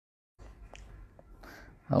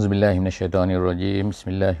A'udzubillahi minasyaitonirrajim.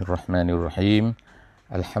 Bismillahirrahmanirrahim.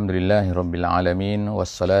 Alhamdulillahirabbil alamin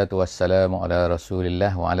wassalatu wassalamu ala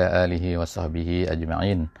Rasulillah wa ala alihi wa sahbihi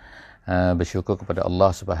ajma'in. Bersyukur kepada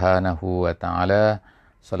Allah Subhanahu wa taala,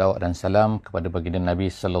 salawat dan salam kepada baginda Nabi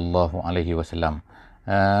sallallahu alaihi wasallam.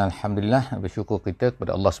 Alhamdulillah, bersyukur kita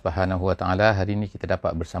kepada Allah Subhanahu wa taala, hari ini kita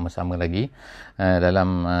dapat bersama-sama lagi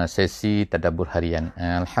dalam sesi tadabbur harian.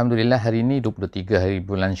 Alhamdulillah, hari ini 23 hari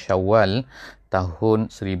bulan Syawal tahun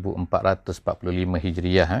 1445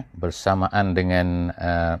 Hijriah, bersamaan dengan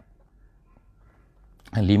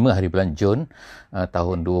 5 hari bulan Jun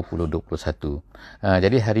tahun 2021.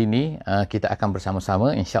 Jadi hari ini kita akan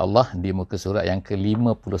bersama-sama insya-Allah di muka surat yang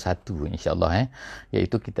ke-51 insya-Allah,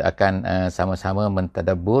 iaitu kita akan sama-sama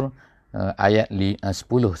mentadabbur ayat 10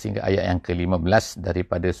 sehingga ayat yang ke-15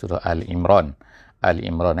 daripada surah Ali Imran.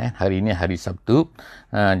 Hari ini hari Sabtu.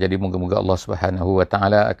 Jadi moga-moga Allah Subhanahu wa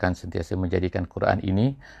taala akan sentiasa menjadikan Quran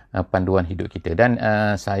ini panduan hidup kita. Dan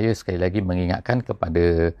saya sekali lagi mengingatkan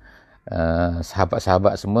kepada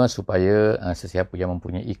sahabat-sahabat semua supaya sesiapa yang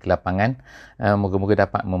mempunyai kelapangan moga-moga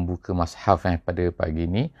dapat membuka mushaf pada pagi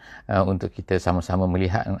ini untuk kita sama-sama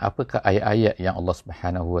melihat apakah ayat-ayat yang Allah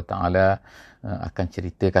Subhanahu wa taala akan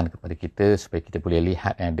ceritakan kepada kita supaya kita boleh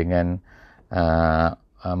lihat dengan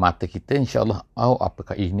mata kita insya-Allah.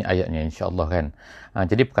 Apakah ini ayatnya insya-Allah kan.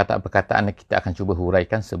 Jadi perkataan-perkataan kita akan cuba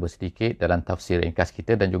huraikan sedikit dalam tafsir ringkas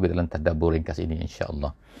kita dan juga dalam tadabbur ringkas ini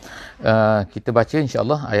insya-Allah. Kita baca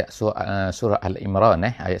insya-Allah ayat surah Ali Imran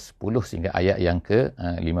ayat 10 sehingga ayat yang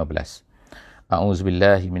ke-15.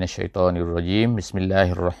 A'udzubillahi minasyaitonirrajim.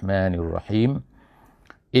 Bismillahirrahmanirrahim.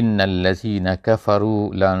 Innal ladzina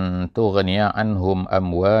kafaru lan tughniya anhum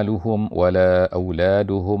amwaluhum wala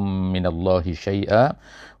auladuhum minallahi syai'a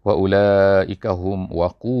wa ulaika hum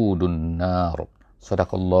waqudun nar.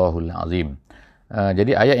 Shadaqallahul azim.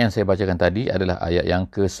 Jadi ayat yang saya bacakan tadi adalah ayat yang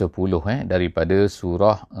ke-10 daripada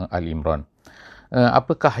surah Ali Imran.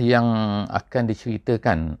 Apakah yang akan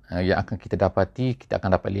diceritakan, yang akan kita dapati, kita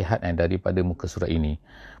akan dapat lihat daripada muka surat ini.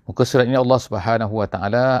 Muka surat ini Allah Subhanahu wa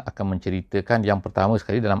taala akan menceritakan yang pertama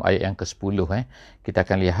sekali dalam ayat yang ke-10. Kita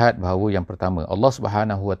akan lihat bahawa yang pertama Allah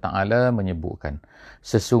Subhanahu wa taala menyebutkan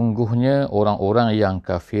sesungguhnya orang-orang yang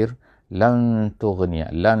kafir lan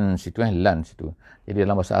tughniya. Lan situ lan situ. Jadi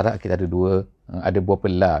dalam bahasa Arab kita ada ada berapa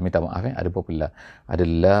la, minta maaf ada berapa la. Ada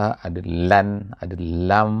la, ada lan, ada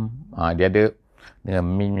lam. Dia ada dengan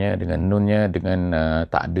mimnya, dengan nunnya, dengan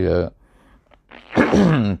tak ada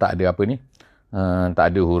tak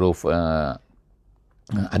ada huruf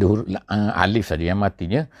ada huruf alif saja yang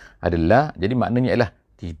matinya adalah. Jadi maknanya ialah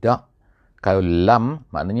tidak. Kalau lam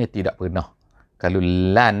maknanya tidak pernah. Kalau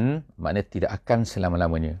lan maknanya tidak akan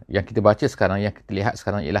selama-lamanya. Yang kita baca sekarang, yang kita lihat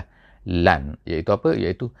sekarang ialah lan, iaitu apa?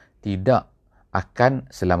 Iaitu tidak akan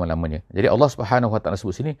selama-lamanya. Jadi Allah Subhanahu wa taala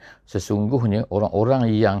sebut sini sesungguhnya orang-orang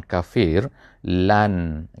yang kafir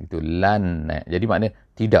lan, itu lan. Jadi makna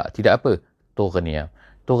tidak apa? Tughniya.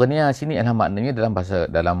 Tughniya sini adalah maknanya dalam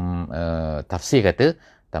tafsir kata,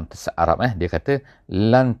 dalam tafsir Arab dia kata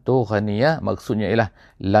lan tughniya, maksudnya ialah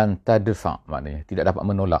lan tadfa, maknanya tidak dapat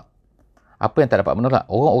menolak. Apa yang tak dapat menolak?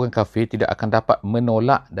 Orang-orang kafir tidak akan dapat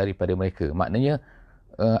menolak daripada mereka. Maknanya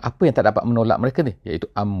apa yang tak dapat menolak mereka ni? Iaitu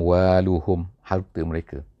amwaluhum, harta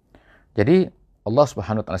mereka. Jadi Allah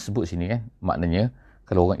Subhanahu wa taala sebut sini maknanya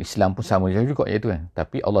kalau orang Islam pun sama juga iaitu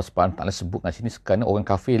Tapi Allah Subhanahu wa taala sebut kat sini kerana orang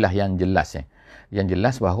kafir lah yang jelas Yang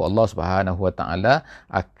jelas bahawa Allah Subhanahu wa taala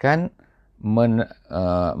akan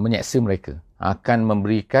menyeksa mereka, akan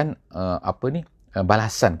memberikan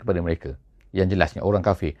balasan kepada mereka. Yang jelasnya orang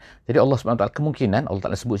kafir. Jadi Allah Subhanahu wa taala kemungkinan Allah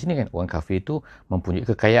Taala sebut sini orang kafir itu mempunyai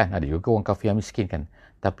kekayaan, ada juga orang kafir yang miskin kan.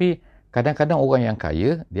 Tapi kadang-kadang orang yang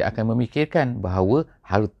kaya dia akan memikirkan bahawa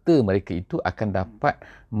harta mereka itu akan dapat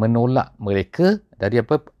menolak mereka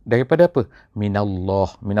daripada apa?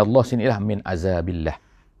 Minallah. Minallah sini ialah min azabillah.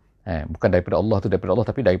 Bukan daripada Allah tu, daripada Allah,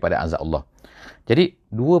 tapi daripada azab Allah. Jadi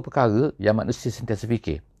dua perkara yang manusia sentiasa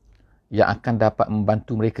fikir yang akan dapat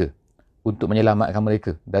membantu mereka untuk menyelamatkan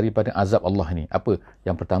mereka daripada azab Allah ni. Apa?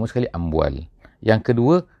 Yang pertama sekali amwal. Yang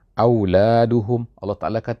kedua auladuhum. Allah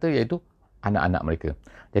Taala kata iaitu anak-anak mereka.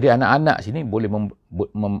 Jadi anak-anak sini boleh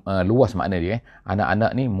luas makna dia.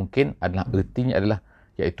 Anak-anak ni mungkin adalah ertinya adalah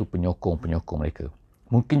iaitu penyokong-penyokong mereka.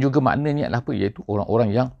 Mungkin juga maknanya adalah apa? Iaitu orang-orang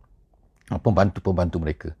yang pembantu-pembantu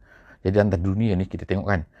mereka. Jadi dalam dunia ni kita tengok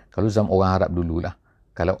kan, kalau zaman orang Arab dululah,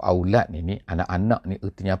 kalau aulad ni anak-anak ni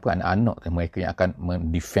ertinya apa? Anak-anak mereka yang akan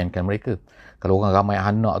mendefendkan mereka. Kalau orang ramai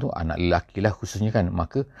anak tu, anak lelaki lah khususnya kan,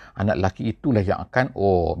 maka anak lelaki itulah yang akan,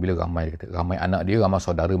 bila ramai anak dia, ramai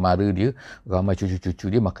saudara mara dia, ramai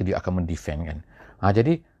cucu-cucu dia, maka dia akan mendefend kan.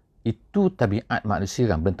 Jadi Itu tabiat manusia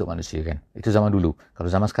kan, bentuk manusia kan. Itu zaman dulu. Kalau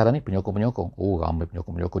zaman sekarang ni penyokong-penyokong. Oh, ramai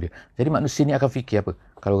penyokong-penyokong dia. Jadi manusia ni akan fikir apa?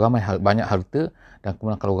 Kalau ramai banyak harta dan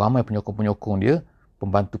kemudian kalau ramai penyokong-penyokong dia,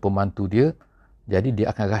 pembantu-pembantu dia, jadi dia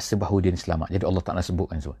akan rasa bahawa dia ni selamat. Jadi Allah Ta'ala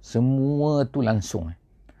sebutkan semua. Semua tu langsung.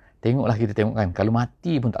 Tengoklah kita tengok kan. Kalau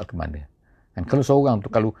mati pun tak ke mana. Kan? Kalau seorang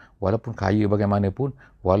tu kalau walaupun kaya bagaimanapun,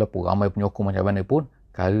 walaupun ramai penyokong macam mana pun,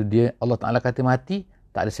 kalau dia Allah Ta'ala kata mati,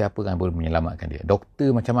 tak ada siapa yang boleh menyelamatkan dia.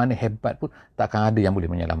 Doktor macam mana hebat pun takkan ada yang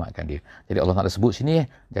boleh menyelamatkan dia. Jadi Allah Ta'ala sebut sini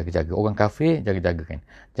jaga-jaga. Orang kafir jaga-jaga kan.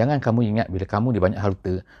 Jangan kamu ingat bila kamu ni banyak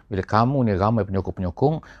harta, bila kamu ni ramai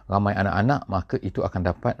penyokong-penyokong, ramai anak-anak, maka itu akan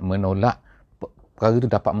dapat menolak, perkara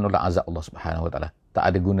itu dapat menolak azab Allah Subhanahu Wa Ta'ala. Tak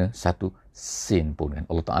ada guna satu sen pun kan.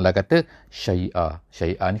 Allah Ta'ala kata syai'ah.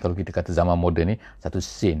 Syai'ah ni kalau kita kata zaman moden ni, satu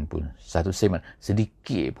sen pun. Satu sen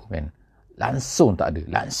sedikit pun kan. Langsung tak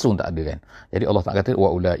ada kan. Jadi Allah Ta'ala kata wa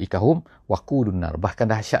ulaika hum waqudun nar. Bahkan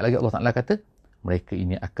dahsyat lagi Allah Ta'ala kata mereka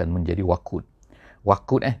ini akan menjadi waqud.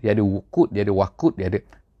 Waqud dia ada wukud, dia ada waqud, dia ada.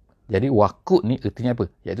 Jadi waqud ni artinya apa?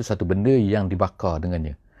 Iaitu satu benda yang dibakar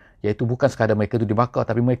dengannya. Iaitu bukan sekadar mereka itu dibakar,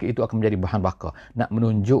 tapi mereka itu akan menjadi bahan bakar. Nak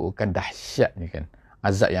menunjukkan dahsyatnya kan.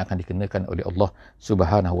 Azab yang akan dikenakan oleh Allah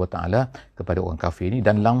Subhanahu Wa Ta'ala kepada orang kafir ini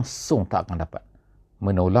dan langsung tak akan dapat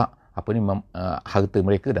menolak harta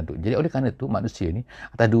mereka dan tu. Jadi oleh kerana tu manusia ni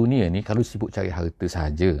atas dunia ni kalau sibuk cari harta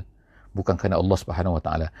sahaja, bukan kerana Allah Subhanahu Wa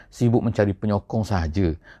Ta'ala, sibuk mencari penyokong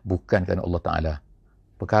sahaja, bukan kerana Allah Ta'ala,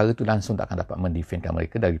 perkara tu langsung tak akan dapat mendefendkan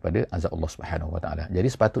mereka daripada azab Allah Subhanahu Wa Ta'ala. Jadi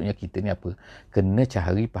sepatutnya kita ni apa? Kena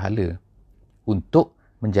cari pahala untuk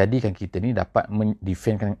menjadikan kita ni dapat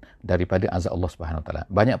mendefendkan daripada azab Allah Subhanahu Wa Ta'ala.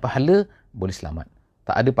 Banyak pahala boleh selamat.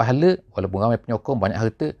 Tak ada pahala walaupun ramai penyokong, banyak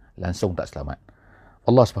harta, langsung tak selamat.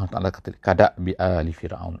 Allah SWT kata kada'bi ali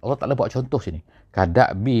Fir'aun. Allah Ta'ala buat contoh sini.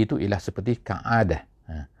 Kada'bi itu ialah seperti ka'adah.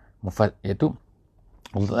 Iaitu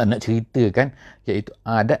Allah Ta'ala nak ceritakan iaitu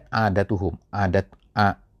adatuhum.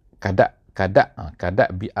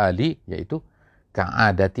 Kada'bi ali iaitu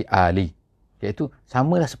ka'adati ali. Iaitu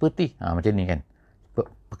samalah seperti macam ni kan.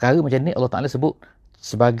 Perkara macam ni Allah Ta'ala sebut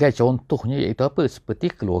sebagai contohnya iaitu apa? Seperti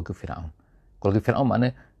keluarga Fir'aun. Keluarga Fir'aun makna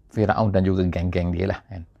Fir'aun dan juga geng-geng dia lah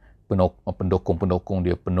kan. Pendokong-pendokong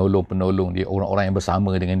dia, penolong-penolong dia, orang-orang yang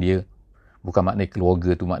bersama dengan dia. Bukan makna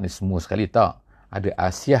keluarga tu makna semua sekali, tak. Ada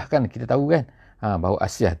Asiah kan, kita tahu kan, bahawa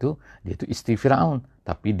Asiah tu, dia tu isteri Firaun,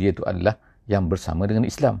 tapi dia tu adalah yang bersama dengan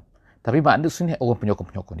Islam. Tapi makna sini orang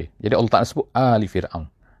penyokong-penyokong dia. Jadi Allah Ta'ala sebut Ali Firaun.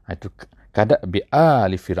 Itu kadang bi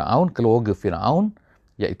Ali Firaun, keluarga Firaun,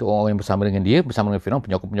 iaitu orang yang bersama dengan dia, bersama dengan Firaun,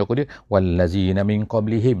 penyokong-penyokong dia, wallazina min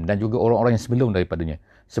qablihim, dan juga orang-orang yang sebelum daripadanya.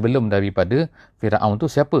 Sebelum daripada Firaun tu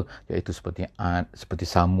siapa? Iaitu seperti Ad, seperti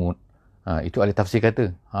Samud. Itu ahli tafsir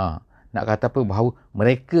kata. Nak kata apa? Bahawa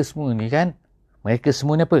mereka semua ni kan, mereka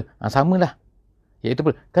semua ni apa? Samalah. Iaitu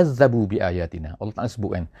apa? Kazzabu bi ayatina. Allah Ta'ala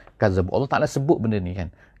sebut kan. Kazzabu. Allah Ta'ala sebut benda ni kan.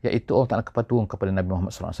 Iaitu Allah Ta'ala kepada Nabi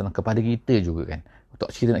Muhammad SAW, kepada kita juga kan.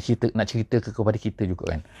 Untuk nak cerita kepada kita juga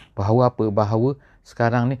kan. Bahawa apa? Bahawa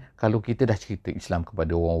sekarang ni kalau kita dah cerita Islam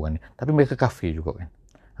kepada orang-orang ni, tapi mereka kafir juga kan.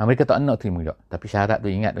 Mereka tak nak terima juga. Tapi syarat tu,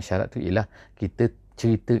 ingat syarat tu ialah kita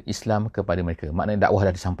cerita Islam kepada mereka. Maknanya dakwah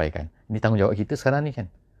dah disampaikan. Ini tanggungjawab kita sekarang ni kan.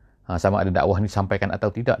 Sama ada dakwah ni disampaikan atau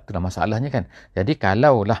tidak, itulah masalahnya kan. Jadi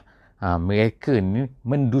kalaulah mereka ni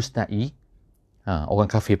mendustai orang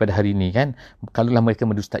kafir pada hari ni kan, kalaulah mereka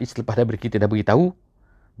mendustai selepas daripada kita dah beritahu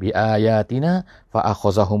bi ayatina fa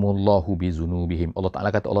akhazahumullahu bi zunubihim. Allah Ta'ala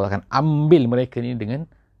kata Allah akan ambil mereka ni dengan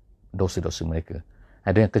dosa-dosa mereka.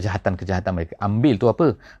 Dengan kejahatan-kejahatan mereka. Ambil tu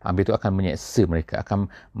apa? Ambil tu akan menyeksa mereka, akan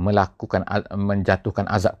melakukan, menjatuhkan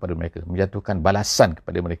azab kepada mereka, menjatuhkan balasan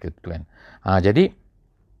kepada mereka tu kan. Jadi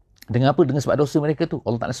dengan apa? Dengan sebab dosa mereka tu.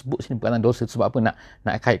 Allah Ta'ala sebut sini perkataan dosa tu sebab apa?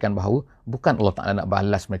 Nak kaitkan bahawa bukan Allah Ta'ala nak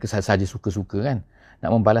balas mereka sahaja suka-suka kan. Nak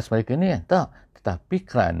membalas mereka ni kan. Tak. Tetapi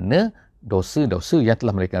kerana dosa-dosa yang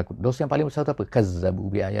telah mereka lakukan. Dosa yang paling besar tu apa? Kazzabu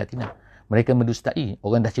bi ayatina. Mereka mendustai.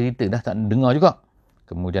 Orang dah cerita, dah tak dengar juga.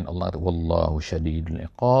 Kemudian Allah kata, wallahu syadidul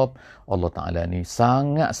iqab. Allah Ta'ala ni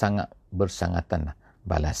sangat-sangat bersangatan lah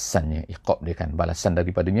balasannya. Iqab dia kan. Balasan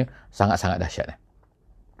daripadanya sangat-sangat dahsyat.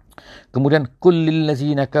 Kemudian, kullil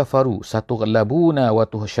lazina kafaru satughlabuna wa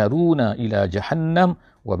tuhsyaruna ila jahannam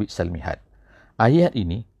wa bi'sal mihad. Ayat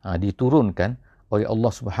ini diturunkan oleh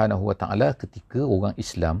Allah Subhanahu Wa Ta'ala ketika orang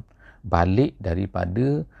Islam balik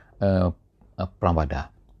daripada perang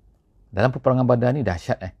Badar. Dalam peperangan Badar ni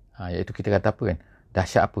dahsyat iaitu kita kata apa kan?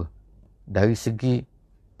 Dahsyat apa? Dari segi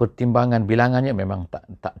pertimbangan bilangannya memang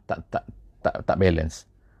tak balance.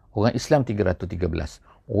 Orang Islam 313,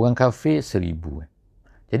 orang kafir 1000.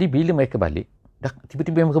 Jadi bila mereka balik, dah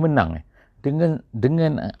tiba-tiba mereka menang dengan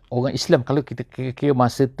orang Islam. Kalau kita kira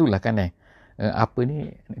masa itulah kan apa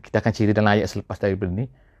ni, kita akan cerita dalam ayat selepas daripada ni,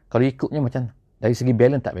 kalau ikutnya macam dari segi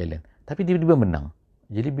balance tak balance, tapi tiba-tiba menang.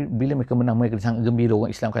 Jadi bila mereka menang, mereka sangat gembira.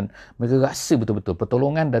 Orang Islam kan, mereka rasa betul-betul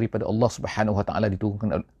pertolongan daripada Allah Subhanahu Wa Taala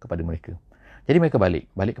diturunkan kepada mereka. Jadi mereka balik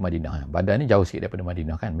ke Madinah. Badan ni jauh sikit daripada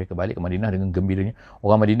Madinah kan. Mereka balik ke Madinah dengan gembiranya.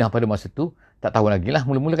 Orang Madinah pada masa tu tak tahu lagi lah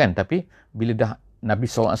mula-mula kan. Tapi bila dah Nabi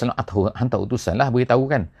SAW hantar utusan lah, beritahu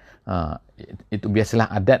kan. Itu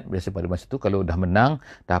biasalah adat biasa pada masa tu. Kalau dah menang,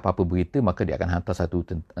 dah apa-apa berita, maka dia akan hantar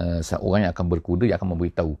seorang yang akan berkuda, yang akan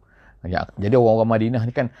memberitahu. Jadi orang-orang Madinah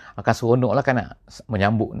ni kan akan seronok lah kan, nak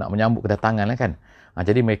menyambut kedatangan lah kan.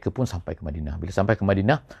 Jadi mereka pun sampai ke Madinah. Bila sampai ke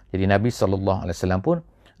Madinah, jadi Nabi SAW pun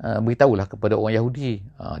beritahulah kepada orang Yahudi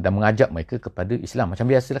dan mengajak mereka kepada Islam. Macam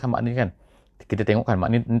biasalah kan maknanya kan. Kita tengok kan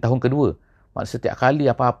maknanya tahun kedua. Maksud setiap kali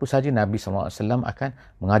apa-apa saja Nabi SAW akan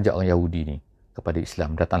mengajak orang Yahudi ni kepada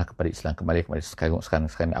Islam. Datanglah kepada Islam, kembali kepada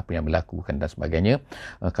sekarang apa yang berlaku kan dan sebagainya.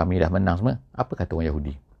 Kami dah menang semua. Apa kata orang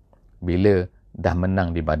Yahudi bila dah menang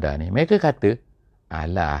di Badar ni? Mereka kata,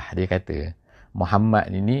 dia kata Muhammad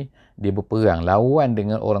ini dia berperang lawan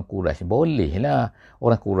dengan orang Quraisy. Boleh lah,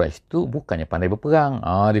 orang Quraisy tu bukannya pandai berperang.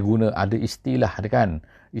 Dia guna ada istilah dia kan,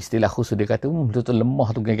 istilah khusus. Dia kata betul-betul lemah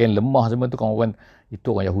tu, geng-geng lemah semua tu kawan.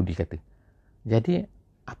 Itu orang Yahudi kata. Jadi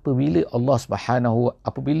apabila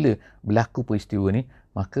berlaku peristiwa ni,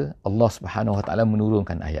 maka Allah Subhanahu Wa Taala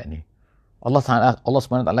menurunkan ayat ni. Allah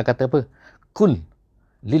Subhanahu Wa Taala kata apa? Kul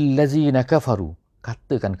lillazina kafaru,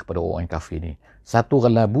 katakan kepada orang yang kafir ni,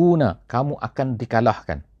 satughlabuna, kamu akan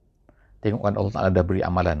dikalahkan. Tengok kan Allah Ta'ala dah beri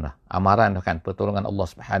amaran kan, pertolongan Allah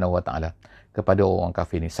Subhanahu Wa Taala kepada orang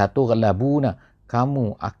kafir ni. Satughlabuna,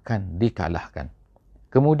 kamu akan dikalahkan.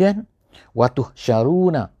 Kemudian watuh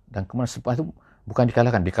syaruna, dan kemudian selepas tu bukan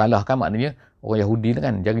dikalahkan maknanya orang Yahudi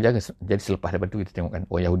kan jaga-jaga. Jadi selepas daripada tu kita tengok kan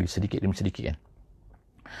orang Yahudi sedikit demi sedikit kan,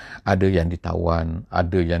 ada yang ditawan,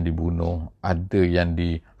 ada yang dibunuh, ada yang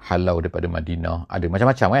dihalau daripada Madinah, ada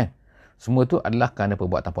macam-macam kan. Semua tu adalah kerana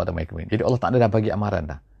perbuatan-perbuatan mereka. Jadi Allah Ta'ala dah bagi amaran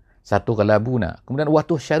dah. Satu galabuna. Kemudian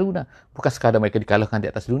watuh syaruna. Bukan sekadar mereka dikalahkan di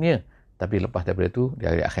atas dunia, tapi lepas daripada itu, di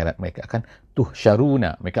hari akhirat mereka akan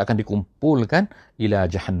tuhsyaruna. Mereka akan dikumpulkan ila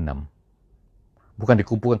jahannam. Bukan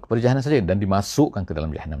dikumpulkan kepada jahannam saja, dan dimasukkan ke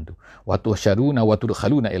dalam jahannam tu. Watuh syaruna watuh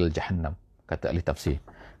khaluna ila jahannam. Kata ahli tafsir.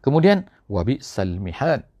 Kemudian wabi'sal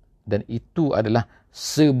mihad, dan itu adalah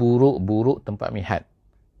seburuk-buruk tempat mihad.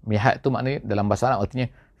 Mihad tu maknanya dalam bahasa Arab artinya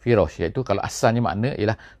firash, iaitu kalau asalnya makna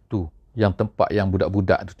ialah tu yang tempat yang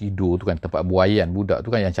budak-budak tu tidur tu kan, tempat buaian budak tu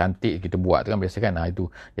kan yang cantik kita buat tu kan biasa kan. Itu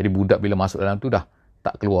jadi budak bila masuk dalam tu dah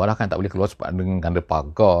tak keluar lah kan, tak boleh keluar sebab dengan ada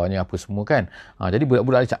pagarnya apa semua kan. Jadi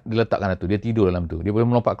budak-budak diletakkan tu, dia tidur dalam tu, dia boleh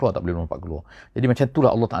melompat keluar, tak boleh melompat keluar. Jadi macam itulah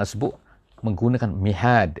Allah Ta'ala sebut menggunakan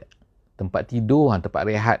mihad, tempat tidur, tempat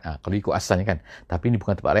rehat. Kalau ikut asalnya kan. Tapi ini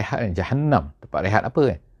bukan tempat rehat kan. Jahannam. Tempat rehat apa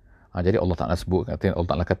kan. Jadi Allah Ta'ala sebut. Allah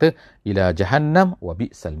Ta'ala kata, ila jahannam wa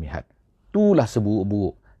bi'sal mihad. Itulah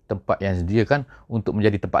seburuk-buruk tempat yang disediakan untuk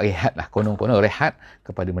menjadi tempat rehat lah. Konon-konon rehat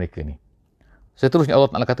kepada mereka ni. Seterusnya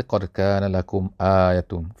Allah Ta'ala kata, qad kana lakum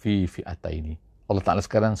ayatun fi fi'ataini. Allah Ta'ala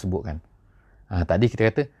sekarang sebutkan. Tadi kita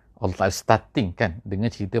kata, Allah Ta'ala starting kan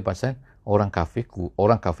dengan cerita pasal orang kafir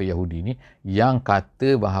Yahudi ni yang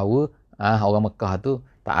kata bahawa orang Mekah tu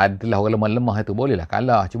tak adalah orang lemah-lemah itu, bolehlah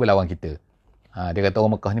kalah, cuba lawan kita. Dia kata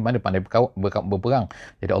orang Mekah ni mana pandai berperang.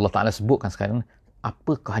 Jadi Allah Ta'ala sebutkan sekarang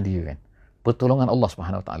apakah dia kan pertolongan Allah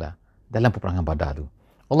Subhanahu Wa Taala dalam peperangan Badar tu.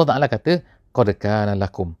 Allah Ta'ala kata qad kana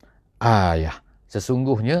lakum ayah,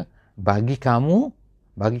 sesungguhnya bagi kamu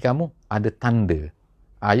ada tanda.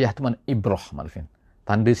 Ayah tu makna ibrah maksudnya.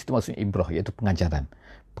 Tanda situ maksudnya ibrah, iaitu pengajaran.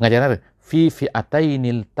 Pengajaran fi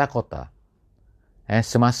fi'atainil taqata.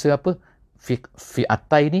 Semasa apa?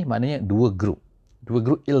 Fi'atai ni maknanya dua grup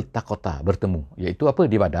iltaqata, bertemu, iaitu apa?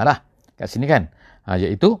 Di Badar lah kat sini kan.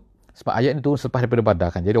 Iaitu sebab ayat ni turun selepas daripada Badar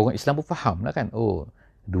kan, jadi orang Islam pun faham lah kan,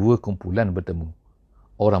 dua kumpulan bertemu,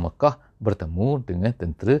 orang Mekah bertemu dengan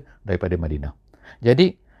tentera daripada Madinah.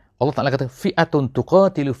 Jadi Allah Ta'ala kata fi'atun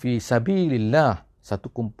tuqatilu fi sabilillah, satu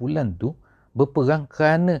kumpulan tu berperang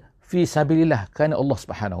kerana fi sabilillah, kerana Allah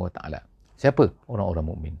Subhanahu Wa Taala. Siapa? Orang-orang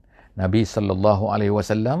mukmin. Nabi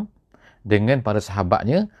SAW dengan para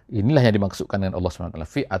sahabatnya, inilah yang dimaksudkan dengan Allah SWT.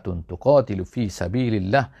 Fi'atun tuqatilu fi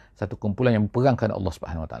sabilillah, satu kumpulan yang berperang kerana Allah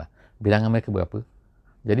SWT. Bilangan mereka berapa?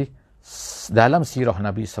 Jadi dalam sirah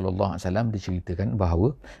Nabi SAW diceritakan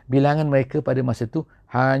bahawa bilangan mereka pada masa itu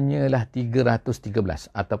hanyalah 313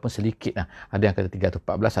 ataupun sedikit lah. Ada yang kata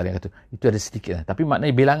 314, ada yang kata itu ada sedikit lah. Tapi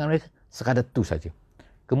maknanya bilangan mereka sekadar tu saja.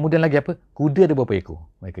 Kemudian lagi apa? Kuda ada berapa ekor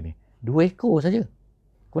mereka ni? 2 ekor saja.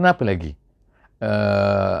 Kenapa lagi?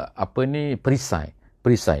 Perisai.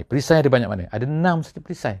 Perisai ada banyak mana? Ada 6 saja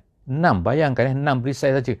perisai. 6, bayangkan 6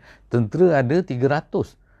 perisai saja. Tentera ada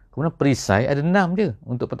 300. Kemudian perisai ada 6 je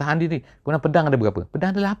untuk pertahan diri. Kemudian pedang ada berapa?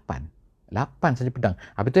 Pedang ada 8. 8 saja pedang.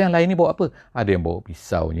 Habis tu yang lain ni bawa apa? Ada yang bawa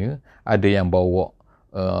pisaunya, ada yang bawa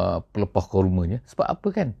pelepah kurmanya. Sebab apa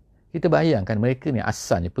kan? Kita bayangkan mereka ni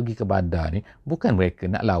asalnya pergi ke Badar ni bukan mereka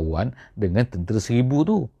nak lawan dengan tentera 1000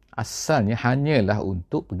 tu. Asalnya hanyalah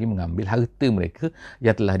untuk pergi mengambil harta mereka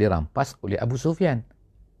yang telah dirampas oleh Abu Sufyan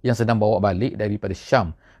yang sedang bawa balik daripada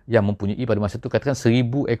Syam, yang mempunyai pada masa itu katakan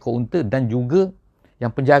 1000 ekor unta, dan juga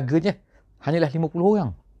yang penjaganya hanyalah 50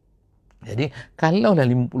 orang. Jadi kalaulah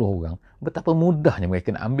 50 orang, betapa mudahnya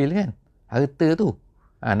mereka nak ambil kan harta tu.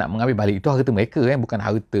 Nak mengambil balik itu harta mereka kan, bukan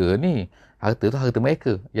harta ni. Harta tu harta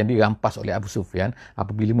mereka yang dirampas oleh Abu Sufyan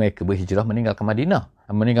apabila mereka berhijrah meninggalkan Madinah,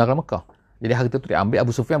 meninggalkan Mekah. Jadi harta tu diambil Abu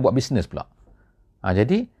Sufyan buat bisnes pula.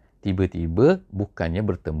 Jadi tiba-tiba bukan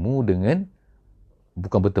bertemu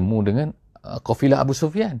dengan kafilah Abu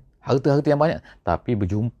Sufyan, harta-harta yang banyak, tapi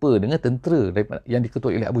berjumpa dengan tentera yang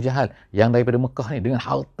diketuai oleh Abu Jahal yang daripada Mekah ni dengan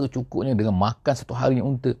harta cukupnya, dengan makan satu hari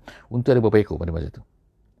unta. Unta ada berapa ekor pada masa tu?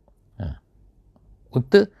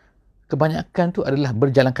 Unta kebanyakan tu adalah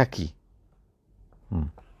berjalan kaki.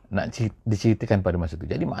 Nak diceritakan pada masa tu.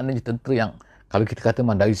 Jadi maknanya tentera yang kalau kita kata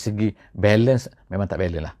dari segi balance, memang tak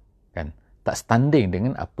balance lah kan, tak standing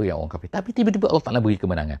dengan apa yang orang kafir. Tapi tiba-tiba Allah Ta'ala beri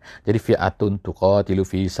kemenangan. Jadi fi'atun tuqatilu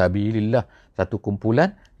fi sabilillah, satu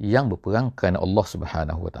kumpulan yang berperang kerana Allah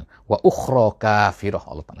Subhanahu wa Ta'ala. Wa ukhra kafirah,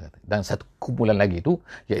 Allah Ta'ala kata. Dan satu kumpulan lagi tu,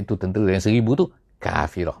 iaitu tentera yang 1000 tu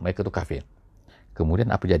kafirah, mereka tu kafir.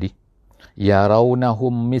 Kemudian apa jadi?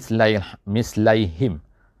 Yarawnahum mislaihim.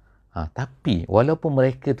 Tapi walaupun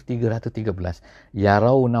mereka tu 313,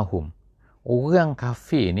 yarawnahum, orang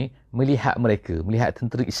kafir ni melihat mereka, melihat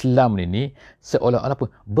tentera Islam ni seolah-olah apa?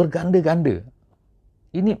 Berganda-ganda.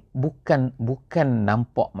 Ini bukan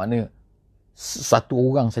nampak makna satu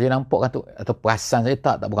orang saja nampak atau perasan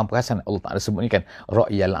saja, tak bukan perasan. Allah Ta'ala sebut ni kan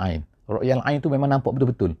ra'yal ain. Ra'yal ain tu memang nampak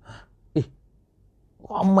betul-betul.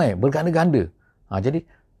 Ramai berganda-ganda. Jadi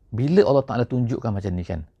bila Allah Ta'ala tunjukkan macam ni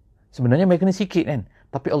kan, sebenarnya mereka ni sikit kan,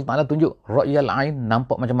 tapi Allah Ta'ala tunjuk ra'yal ain,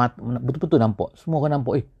 nampak macam betul-betul nampak. Semua orang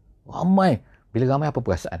nampak ramai. Bila ramai apa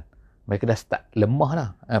perasaan? Mereka dah start lemah dah.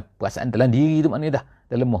 Perasaan dalam diri tu maknanya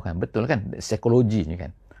dah lemah kan. Betul kan? Psikologinya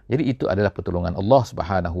kan. Jadi itu adalah pertolongan Allah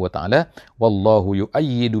Subhanahu wa Ta'ala. Wallahu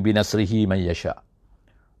yu'ayyidu binasrihi man yasha'.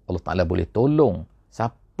 Allah Ta'ala boleh tolong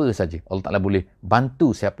siapa saja. Allah Ta'ala boleh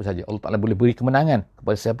bantu siapa saja. Allah Ta'ala boleh beri kemenangan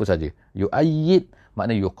kepada siapa saja. Yu'ayyid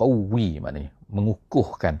maknanya yuqawwi, maknanya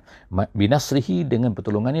mengukuhkan, binasrihi dengan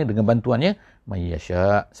pertolongannya, dengan bantuannya,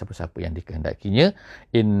 mayyasha, siapa-siapa yang dikehendakinya.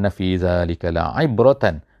 Inna fi zalika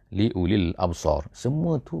la'ibratan liulil absar.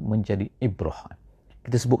 Semua tu menjadi ibrah.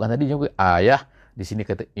 Kita sebutkan tadi juga ayah di sini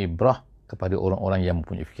kata ibrah kepada orang-orang yang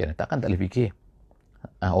mempunyai fikiran. Takkan tak boleh fikir?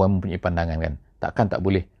 Orang mempunyai pandangan kan, takkan tak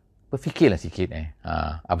boleh berfikirlah sikit.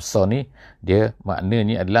 Absar ni dia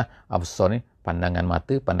maknanya adalah absar ni pandangan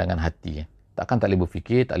mata, pandangan hati. Takkan tak boleh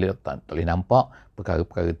berfikir, tak boleh nampak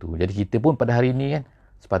perkara-perkara tu. Jadi kita pun pada hari ini kan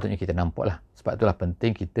sepatutnya kita nampak lah. Sebab itulah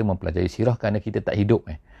penting kita mempelajari sirah, kerana kita tak hidup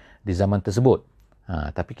di zaman tersebut.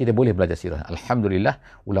 Tapi kita boleh belajar sirah. Alhamdulillah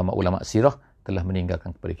ulama-ulama sirah telah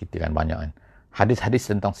meninggalkan kepada kita kan banyak kan.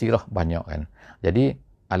 Hadis-hadis tentang sirah banyak kan. Jadi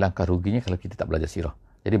alangkah ruginya kalau kita tak belajar sirah.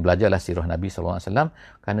 Jadi belajarlah sirah Nabi SAW,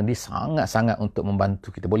 kerana dia sangat-sangat untuk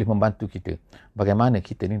membantu kita, boleh membantu kita bagaimana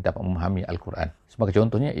kita ni dapat memahami Al-Quran. Sebagai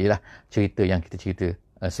contohnya ialah cerita yang kita cerita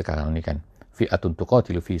sekarang ni kan. Fi'atun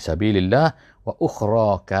tuqatilu fi sabilillah wa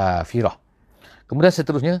ukhra kafirah. Kemudian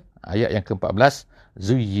seterusnya ayat yang ke-14,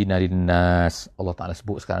 zuyyina linnas. Allah Ta'ala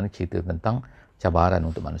sebut sekarang ni cerita tentang cabaran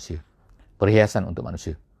untuk manusia, perhiasan untuk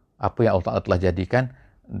manusia. Apa yang Allah Ta'ala telah jadikan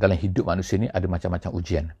dalam hidup manusia ni ada macam-macam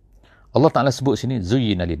ujian. Allah Ta'ala sebut sini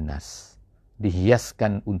zuyyina linnas,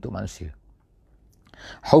 dihiaskan untuk manusia.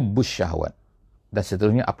 Hubbus syahwat, dan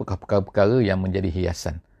seterusnya apakah perkara-perkara yang menjadi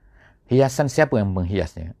hiasan. Hiasan siapa yang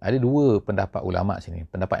menghiasnya? Ada dua pendapat ulama sini.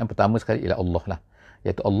 Pendapat yang pertama sekali ialah Allah lah,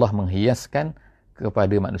 iaitu Allah menghiaskan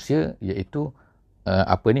kepada manusia, iaitu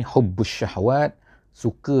hubbus syahwat,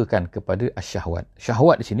 sukakan kepada asyahwat.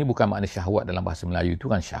 Syahwat di sini bukan makna syahwat dalam bahasa Melayu itu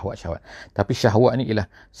kan syahwat-syahwat. Tapi syahwat ni ialah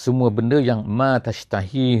semua benda yang ma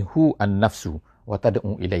tashtahihu an-nafsu wa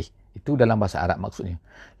tad'u ilaih. Itu dalam bahasa Arab maksudnya.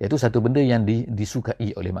 Iaitu satu benda yang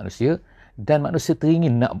disukai oleh manusia dan manusia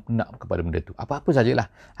teringin nak kepada benda tu. Apa-apa sajalah.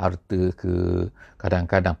 Harta ke,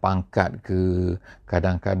 kadang-kadang pangkat ke,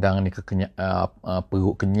 kadang-kadang ni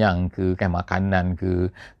perut kenyang ke, kan makanan ke,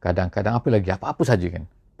 kadang-kadang apa lagi, apa-apa saja kan.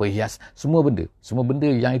 Perhias, semua benda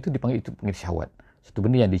yang itu dipanggil syahwat. Satu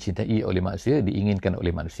benda yang dicintai oleh manusia, diinginkan oleh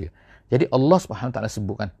manusia. Jadi Allah Subhanahu Wa Taala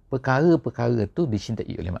sebutkan perkara-perkara itu dicintai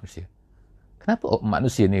oleh manusia. Kenapa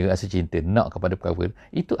manusia ni rasa cinta, nak kepada perkara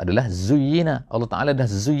itu adalah zuyina. Allah Ta'ala dah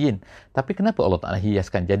zuyin. Tapi kenapa Allah Ta'ala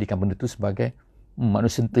hiaskan, jadikan benda tu sebagai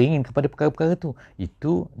manusia teringin kepada perkara-perkara tu?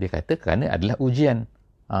 Itu dia kata kerana adalah ujian.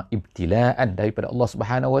 Ibtilaan daripada Allah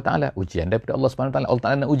Subhanahu Wa Ta'ala. Ujian daripada Allah Subhanahu Wa Ta'ala. Allah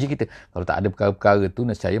Ta'ala nak uji kita. Kalau tak ada perkara-perkara tu,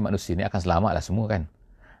 nescaya manusia ni akan selamatlah semua kan.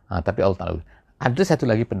 Tapi Allah Ta'ala. Ada satu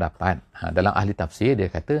lagi pendapat. Dalam ahli tafsir dia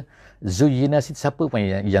kata, zuyina, siapa pun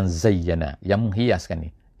yang zayyana, yang menghiaskan ni,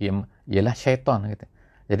 ialah syaitan kata.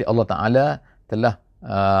 Jadi Allah Ta'ala telah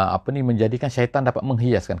menjadikan syaitan dapat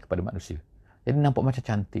menghiaskan kepada manusia. Jadi nampak macam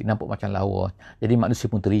cantik, nampak macam lawa. Jadi manusia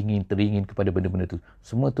pun teringin kepada benda-benda tu.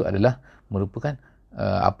 Semua tu adalah merupakan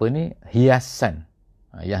hiasan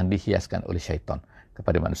yang dihiaskan oleh syaitan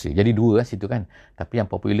kepada manusia. Jadi dua situ kan. Tapi yang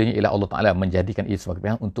popularnya ialah Allah Ta'ala menjadikan ia sebagai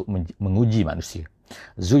pilihan untuk menguji manusia.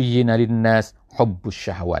 Zuyyina linnas hubbus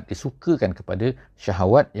syahwat. Disukakan kepada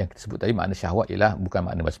syahwat. Yang kita sebut tadi makna syahwat ialah bukan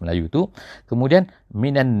makna bahasa Melayu tu. Kemudian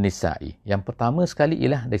minan nisa'i. Yang pertama sekali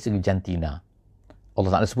ialah dari segi jantina.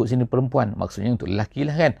 Allah Ta'ala sebut sini perempuan. Maksudnya untuk lelaki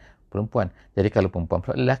lah kan. Perempuan. Jadi kalau perempuan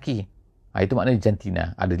pula lelaki. Itu maknanya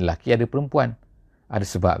jantina. Ada lelaki, ada perempuan. Ada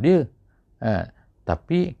sebab dia.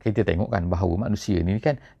 Tapi kita tengok kan bahawa manusia ni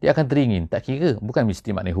kan dia akan teringin. Tak kira. Bukan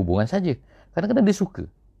mesti maknanya hubungan saja. Kadang-kadang dia suka.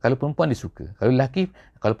 Kalau perempuan dia suka.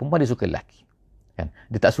 Kalau perempuan dia suka lelaki. Kan?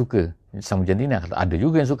 Dia tak suka sama jantina. Ada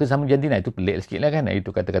juga yang suka sama jantina. Itu pelik sikit lah kan.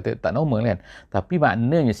 Itu kata-kata tak normal kan. Tapi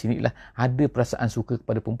maknanya sini lah ada perasaan suka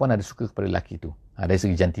kepada perempuan, ada suka kepada lelaki tu. Dari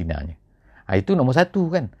segi jantinanya. Itu nombor satu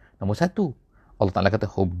kan. Nombor satu. Allah Ta'ala kata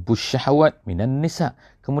hubbus syahwat minan nisa.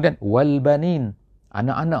 Kemudian wal banin.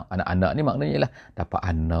 Anak-anak. Anak-anak ni maknanya ialah dapat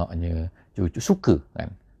anaknya, cucu. Suka kan.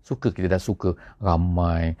 Suka, kita dah suka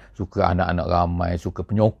ramai. Suka anak-anak ramai. Suka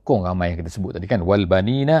penyokong ramai yang kita sebut tadi kan. Wal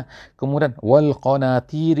banina. Kemudian wal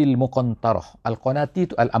qanatiril muqantarah.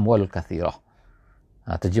 Al-qanatir itu al-amwalul kathirah.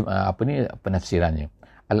 Penafsirannya.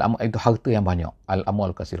 Al-amwal itu harta yang banyak.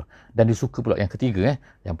 Al-amwal kathirah. Dan disuka pula yang ketiga.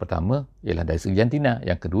 Yang pertama ialah dari segi jantina.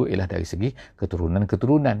 Yang kedua ialah dari segi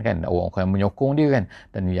keturunan-keturunan kan. Orang-orang yang menyokong dia kan.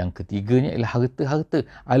 Dan yang ketiganya ialah harta-harta.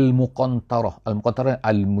 Al-muqantarah. Al-muqantarah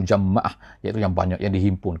al-mujamma'ah. Iaitu yang banyak, yang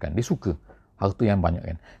dihimpunkan. Dia suka harta yang banyak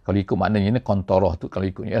kan. Kalau ikut maknanya ni kontarah tu, kalau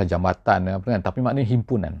ikutnya ialah jambatan kan. Tapi maknanya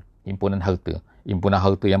himpunan. Himpunan harta. Himpunan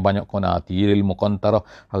harta yang banyak. Qanatiril muqantarah.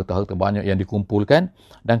 Harta-harta banyak yang dikumpulkan.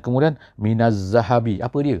 Dan kemudian minaz zahabi.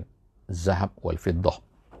 Apa dia? Zahab wal fiddah.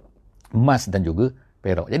 Emas dan juga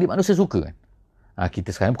perak. Jadi manusia suka kan.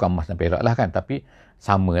 Kita sekarang bukan emas dan perak lah kan. Tapi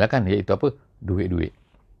sama lah kan. Iaitu apa? Duit-duit.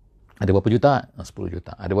 Ada berapa juta? 10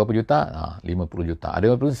 juta. Ada berapa juta? 50 juta. Ada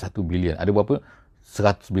berapa? 1 bilion. Ada berapa?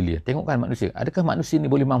 100 bilion. Tengok kan manusia. Adakah manusia ni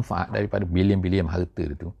boleh manfaat daripada bilion-bilion harta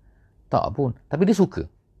itu? Tak pun. Tapi dia suka.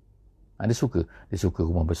 Dia suka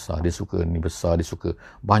rumah besar, dia suka ni besar, dia suka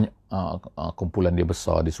banyak kumpulan dia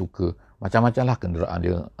besar, dia suka macam-macam lah kenderaan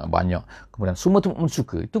dia banyak. Kemudian semua tu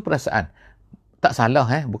suka. Itu perasaan. Tak salah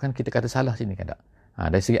bukan kita kata salah sini kan tak.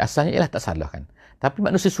 Dari segi asalnya ialah tak salah kan. Tapi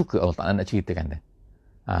manusia suka, Allah Ta'ala nak ceritakan dia.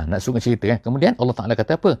 Nak suka cerita kan. Kemudian Allah Ta'ala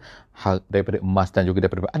kata apa? Daripada emas dan juga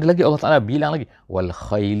daripada, ada lagi Allah Ta'ala bilang lagi wal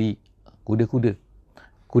khayli, kuda-kuda.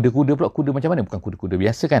 Kuda-kuda pula, kuda macam mana? Bukan kuda-kuda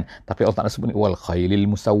biasa kan. Tapi Allah Ta'ala sebut wal khaylil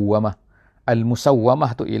musawwamah.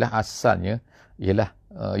 Al-musawwamah tu ialah asalnya ialah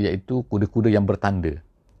iaitu kuda-kuda yang bertanda.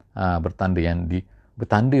 Bertanda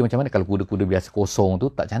bertanda macam mana? Kalau kuda-kuda biasa kosong tu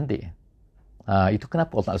tak cantik. Itu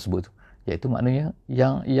kenapa Allah Ta'ala sebut tu? Iaitu maknanya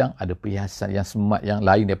yang ada perhiasan, yang smart, yang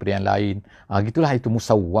lain daripada yang lain. Gitulah itu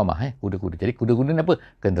musawwamah kuda-kuda. Jadi kuda-kuda ni apa?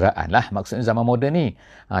 Kenderaan lah maksudnya zaman moden ni.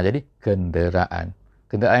 Jadi kenderaan.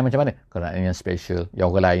 Kenderaan macam mana? Kenderaan yang special, yang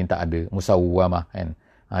orang lain tak ada. Musawwamah kan.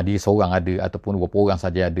 Dia seorang ada ataupun beberapa orang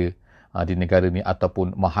saja ada di negara ni,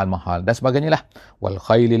 ataupun mahal-mahal dan sebagainya lah. Wal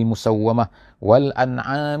khailil musawwamah wal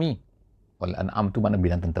an'ami. Wal an'am tu makna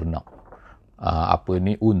binatang ternak.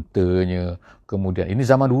 Untanya. Kemudian ini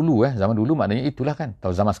zaman dulu zaman dulu maknanya itulah kan.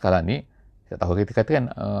 Tahu zaman sekarang ni tak tahu kita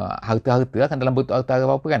katakan harta-harta kan dalam bentuk harta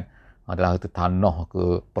apa kan. Dalam harta tanah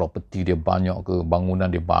ke, properti dia banyak ke,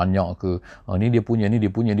 bangunan dia banyak ke, ni dia punya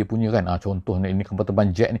kan. Contohnya ini kapal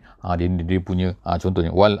terbang jet ni, dia punya.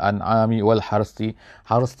 Contohnya wal an'ami wal harsti.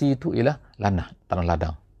 Harsti itu ialah tanah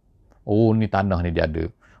ladang. Ni tanah ni dia ada.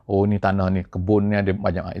 Ni tanah ni, kebun ni ada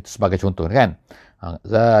banyak. Itu sebagai contoh kan.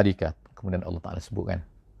 Zalika. Kemudian Allah Ta'ala sebut kan.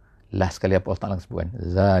 Last kali apa Allah Ta'ala sebut kan.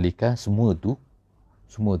 Zalika, semua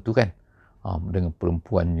tu kan. Dengan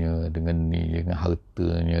perempuannya, dengan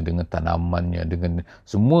hartanya, dengan tanamannya, dengan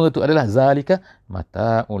semua tu adalah zalika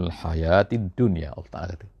mata'ul hayatid dunya. Allah Ta'ala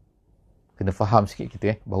kata. Kena faham sikit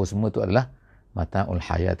kita bahawa semua tu adalah mata'ul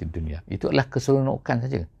hayatid dunya. Itu adalah keseronokan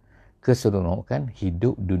saja. Keseronokan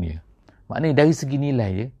hidup dunia. Maknanya dari segi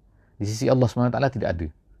nilai dia, di sisi Allah SWT tidak ada.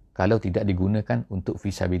 kalau tidak digunakan untuk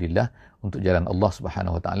fisabilillah, untuk jalan Allah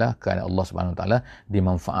Subhanahu Wa Taala, kerana Allah Subhanahu Wa Taala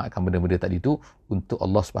dimanfaatkan benda-benda tadi itu untuk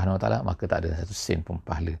Allah Subhanahu Wa Taala, maka tak ada satu sen pun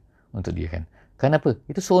pahala untuk dia kan. Kenapa?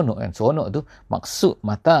 Itu seronok kan. Seronok tu maksud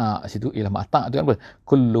mata situ ialah mata tu kan apa?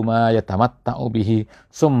 Kullu ma yatamatta'u bihi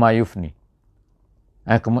summa yufni.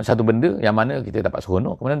 Satu benda yang mana kita dapat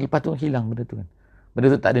seronok, kemudian lepas tu hilang benda tu kan. Benda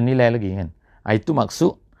tu tak ada nilai lagi kan. Itu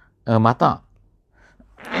maksud mata.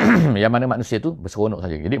 Yang mana manusia tu berseronok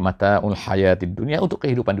saja. Jadi mata'ul hayatid dunia, untuk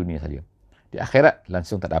kehidupan dunia saja. Di akhirat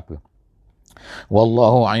langsung tak ada apa.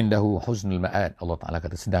 Wallahu indahu husnul ma'ad. Allah Ta'ala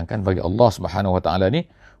kata, sedangkan bagi Allah Subhanahu Wa Ta'ala ni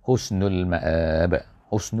husnul ma'ab,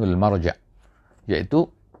 husnul marja', iaitu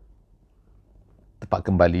tempat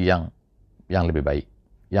kembali yang lebih baik,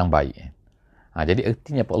 yang baik. Jadi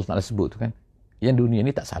artinya apa Allah Ta'ala sebut tu kan, yang dunia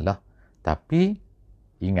ni tak salah, tapi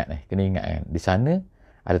ingat kena ingat kan, di sana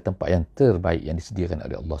ada tempat yang terbaik yang disediakan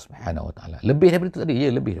oleh Allah Subhanahu Wa Taala. Lebih daripada itu tadi, ya,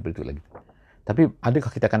 lebih daripada itu lagi. Tapi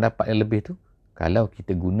adakah kita akan dapat yang lebih tu? Kalau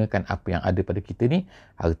kita gunakan apa yang ada pada kita ni,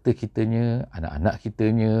 harta kitanya, anak-anak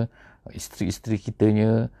kitanya, isteri-isteri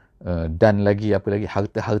kitanya, dan lagi apa lagi,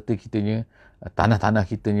 harta-harta kitanya, tanah-tanah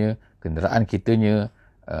kitanya, kenderaan kitanya,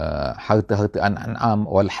 harta-harta an'am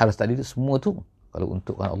wal haras tadi tu, semua tu kalau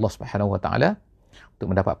untuk Allah Subhanahu Wa Taala,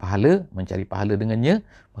 untuk mendapat pahala, mencari pahala dengannya,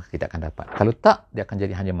 maka kita akan dapat. Kalau tak, dia akan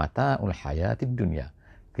jadi hanya mata'ul hayatid dunia.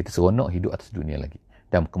 Kita seronok hidup atas dunia lagi.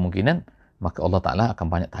 Dan kemungkinan, maka Allah Ta'ala akan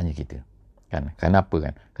banyak tanya kita. Kan? Kenapa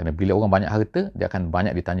kan? Kerana bila orang banyak harta, dia akan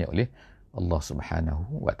banyak ditanya oleh Allah Subhanahu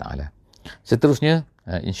Wa Ta'ala. Seterusnya,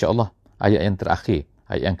 insya-Allah, ayat yang terakhir,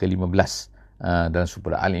 ayat yang ke-15 dalam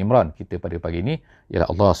surah Ali Imran kita pada pagi ini, ialah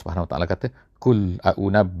Allah Subhanahu Wa Ta'ala kata, Kul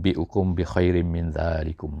a'unabbi'ukum bi khairin min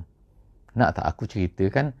dzalikum. Nak tak aku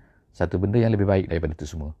ceritakan satu benda yang lebih baik daripada itu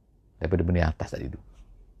semua, daripada benda yang atas tadi itu?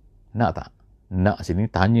 Nak tak? Nak sini,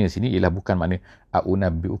 tanya sini ialah bukan makna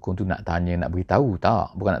a'unabbi'ukum tu nak tanya, nak beritahu.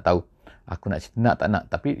 Tak, bukan nak tahu. Aku nak cerita, nak tak nak.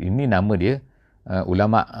 Tapi ini nama dia,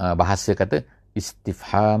 ulama bahasa kata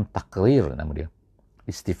istifham takrir, nama dia.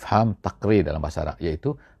 Istifham takrir dalam bahasa Arab,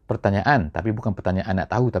 iaitu pertanyaan, tapi bukan pertanyaan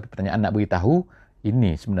nak tahu, tapi pertanyaan nak beritahu.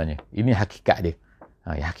 Ini sebenarnya, ini hakikat dia.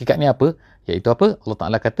 Hakikat ni apa? Iaitu apa? Allah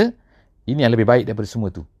Ta'ala kata, ini yang lebih baik daripada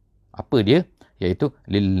semua tu. Apa dia? Iaitu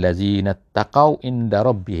lillazina taqaw inda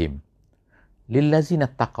rabbihim. Lillazina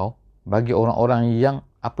taqaw, bagi orang-orang yang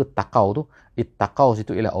apa taqaw tu? Ittaqaw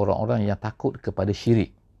situ ialah orang-orang yang takut kepada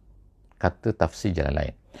syirik. Kata tafsir jalan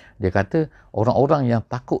lain. Dia kata orang-orang yang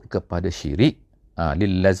takut kepada syirik,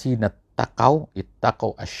 lillazina taqaw,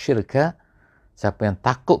 ittaqaw asyirka. Siapa yang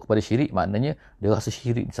takut kepada syirik, maknanya dia rasa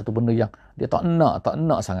syirik satu benda yang dia tak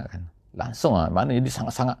nak sangat kan. Langsung maknanya dia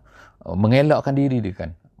sangat-sangat mengelakkan diri dia kan,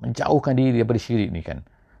 menjauhkan diri daripada syirik ni kan.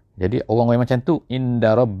 Jadi orang-orang macam tu,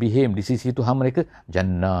 inda rabbihim, di sisi Tuhan mereka,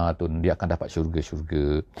 jannatun, dia akan dapat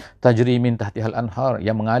syurga-syurga, tajri min tahtihal anhar,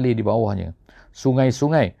 yang mengalir di bawahnya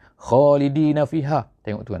sungai-sungai, khalidina fiha.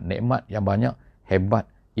 Tengok tu kan, nikmat yang banyak, hebat,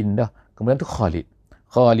 indah. Kemudian tu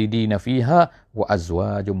khalidina fiha wa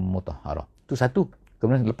azwajum mutahharah. Tu satu.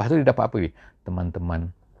 Kemudian lepas tu dia dapat apa dia?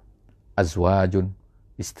 Teman-teman, azwajun,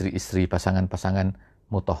 isteri-isteri, pasangan-pasangan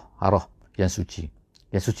mutahharah, yang suci.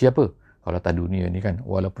 Yang suci apa? Kalau atas dunia ni kan,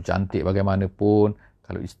 walaupun cantik bagaimanapun,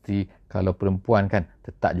 kalau isteri, kalau perempuan kan,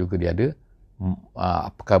 tetap juga dia ada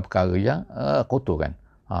perkara-perkara yang kotor kan.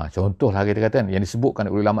 Contohlah kita kata kan, yang disebutkan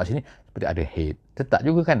oleh ulama sini, seperti ada haid, tetap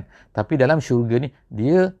juga kan. Tapi dalam syurga ni,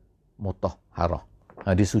 dia mutahharah.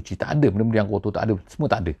 Dia suci, tak ada benda-benda yang kotor, tak ada, semua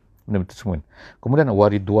tak ada. Benda-benda semua. Kemudian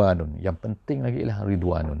waridwanun, yang penting lagi ialah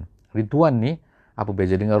ridwanun. Ridwan ni, apa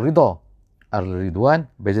beza dengan ridha? Ridwan,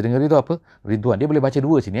 beza dengan ridha apa? Ridwan, dia boleh baca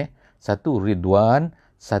dua sini. Satu ridwan,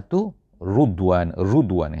 satu rudwan.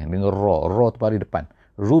 Rudwan dengan ra tu pada depan.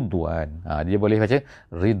 Rudwan. Dia boleh baca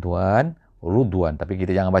ridwan, rudwan. Tapi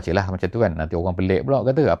kita jangan bacalah macam tu kan. Nanti orang pelik pula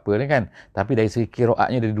kata apa ni kan. Tapi dari segi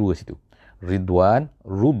qiraatnya dari dua situ. Ridwan,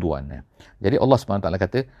 rudwan. Jadi Allah SWT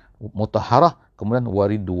kata mutahharah, kemudian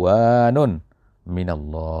waridwanun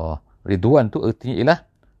minallah. Ridwan tu artinya ialah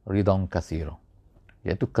ridwan katsir,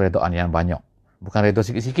 iaitu keredaan yang banyak. Bukan redha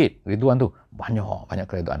sikit-sikit. Ridwan tu banyak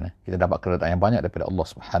keredaan. Kita dapat keredaan yang banyak daripada Allah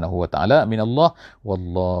Subhanahu Wa Taala, minallah,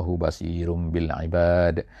 wallahu basirum bil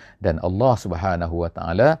ibad. Dan Allah Subhanahu Wa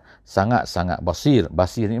Taala sangat-sangat basir.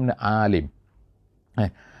 Basir ni makna alim.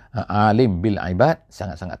 Alim bil ibad,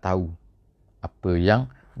 sangat-sangat tahu apa yang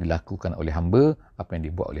dilakukan oleh hamba, apa yang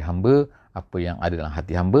dibuat oleh hamba, apa yang ada dalam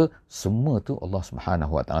hati hamba, semua tu Allah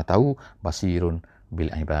Subhanahu Wa Taala tahu. Basirun bil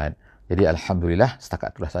ibad. Jadi alhamdulillah,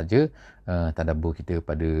 setakat itulah saja tadabbur kita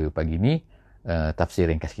pada pagi ini. tafsir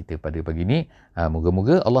ringkas kita pada pagi ni.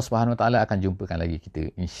 Moga-moga Allah Subhanahu Wa Taala akan jumpakan lagi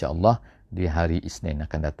kita insya-Allah di hari Isnin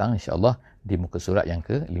akan datang insya-Allah di muka surat yang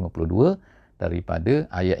ke-52 daripada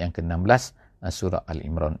ayat yang ke-16 surah Ali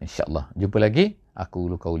Imran insya-Allah. Jumpa lagi.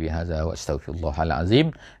 Aku qauli hadza wa astaghfirullahal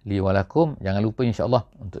azim li wa lakum. Jangan lupa insya-Allah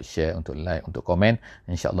untuk share, untuk like, untuk komen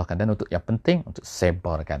insya-Allah kan, dan untuk yang penting untuk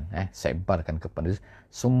sebarkan sebarkan kepada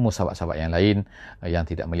semua sahabat-sahabat yang lain yang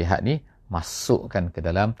tidak melihat ni. Masukkan ke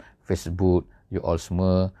dalam Facebook you all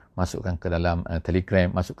semua, masukkan ke dalam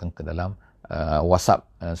Telegram, masukkan ke dalam WhatsApp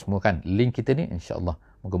semua kan, link kita ni insya-Allah.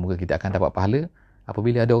 Moga-moga kita akan dapat pahala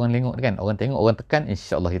apabila ada orang tengok kan, orang tengok, orang tekan,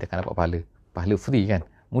 insya-Allah kita akan dapat pahala free kan.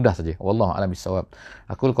 Mudah saja. Wallahu a'lam bissawab.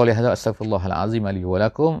 Aku qouli hadza astaghfirullahal azim li wa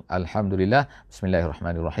lakum. Alhamdulillah.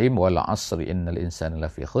 Bismillahirrahmanirrahim. Wal 'asri innal insana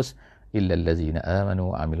lafi khusr illa allazina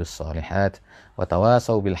amanu wa 'amilus solihat wa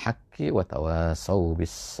tawasaw bil haqqi wa tawasaw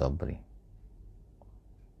bis sabri.